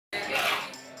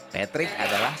Patrick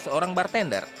adalah seorang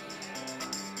bartender.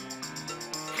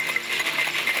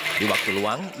 Di waktu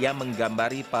luang, ia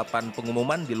menggambari papan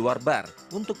pengumuman di luar bar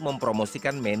untuk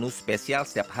mempromosikan menu spesial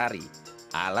setiap hari.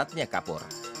 Alatnya kapur.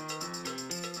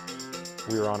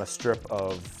 We were on a strip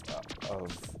of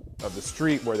the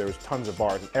street where there was tons of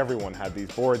bars, and everyone had these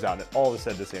boards out, and it all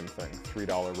said the same thing: $3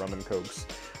 rum and cokes,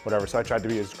 whatever. So I tried to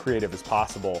be as creative as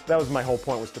possible. That was my whole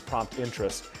point, was to prompt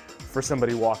interest for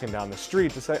somebody walking down the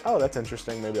street to say, oh, that's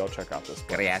interesting, maybe I'll check out this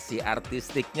place. Kreasi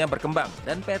artistiknya berkembang,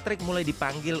 dan Patrick mulai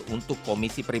dipanggil untuk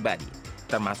komisi pribadi,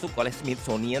 termasuk oleh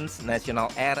Smithsonian's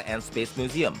National Air and Space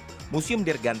Museum, museum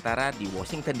dirgantara di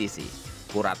Washington DC.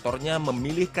 Kuratornya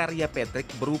memilih karya Patrick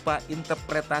berupa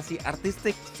interpretasi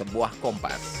artistik sebuah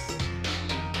kompas.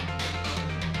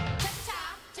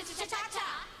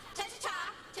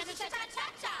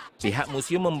 Pihak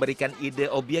museum memberikan ide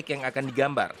objek yang akan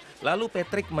digambar, lalu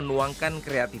Patrick menuangkan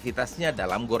kreativitasnya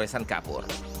dalam goresan kapur.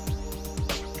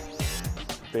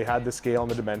 They had the scale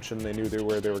and the dimension. They knew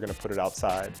where they were going to put it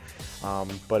outside.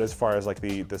 But as far as like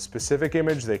the specific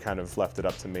image, they kind of left it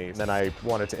up to me. And then I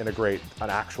wanted to integrate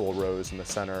an actual rose in the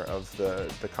center of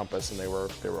the compass, and they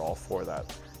were all for that.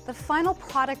 The final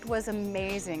product was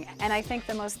amazing, and I think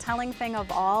the most telling thing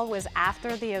of all was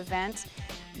after the event,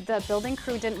 the building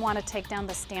crew didn't want to take down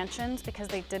the stanchions because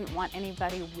they didn't want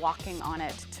anybody walking on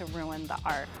it to ruin the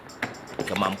art.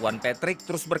 Kemampuan Patrick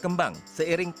terus berkembang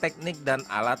seiring teknik dan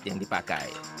alat yang dipakai.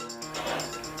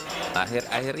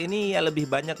 Akhir-akhir ini ia lebih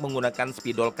banyak menggunakan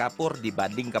spidol kapur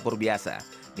dibanding kapur biasa.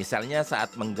 Misalnya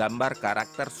saat menggambar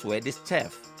karakter Swedish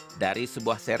Chef dari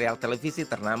sebuah serial televisi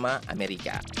ternama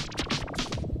Amerika.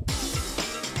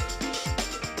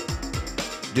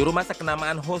 Juru masak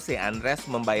kenamaan Jose Andres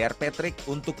membayar Patrick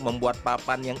untuk membuat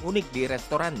papan yang unik di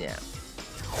restorannya.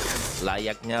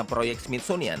 Layaknya proyek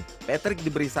Smithsonian, Patrick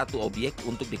diberi satu objek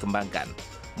untuk dikembangkan.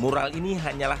 Mural ini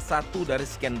hanyalah satu dari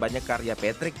sekian banyak karya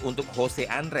Patrick untuk Jose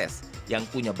Andres yang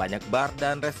punya banyak bar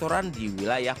dan restoran di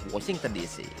wilayah Washington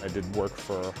DC. I did work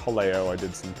for Haleo, I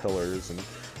did some pillars and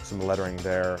some lettering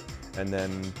there, and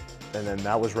then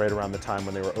that was right around the time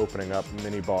when they were opening up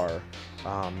mini bar.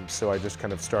 So I just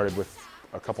kind of started with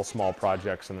a couple small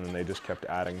projects, and then they just kept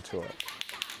adding to it.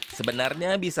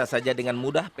 Sebenarnya bisa saja dengan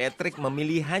mudah Patrick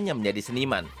memilih hanya menjadi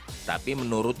seniman, tapi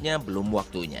menurutnya belum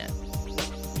waktunya.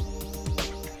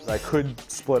 I could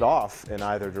split off in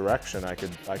either direction. I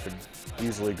could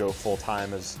easily go full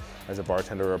time as a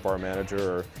bartender or a bar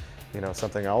manager, or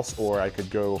something else, or I could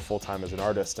go full time as an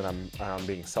artist. And I'm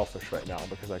being selfish right now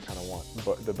because I kind of want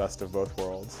the best of both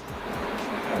worlds.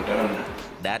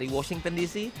 Dari Washington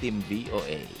DC, Tim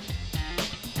VOA.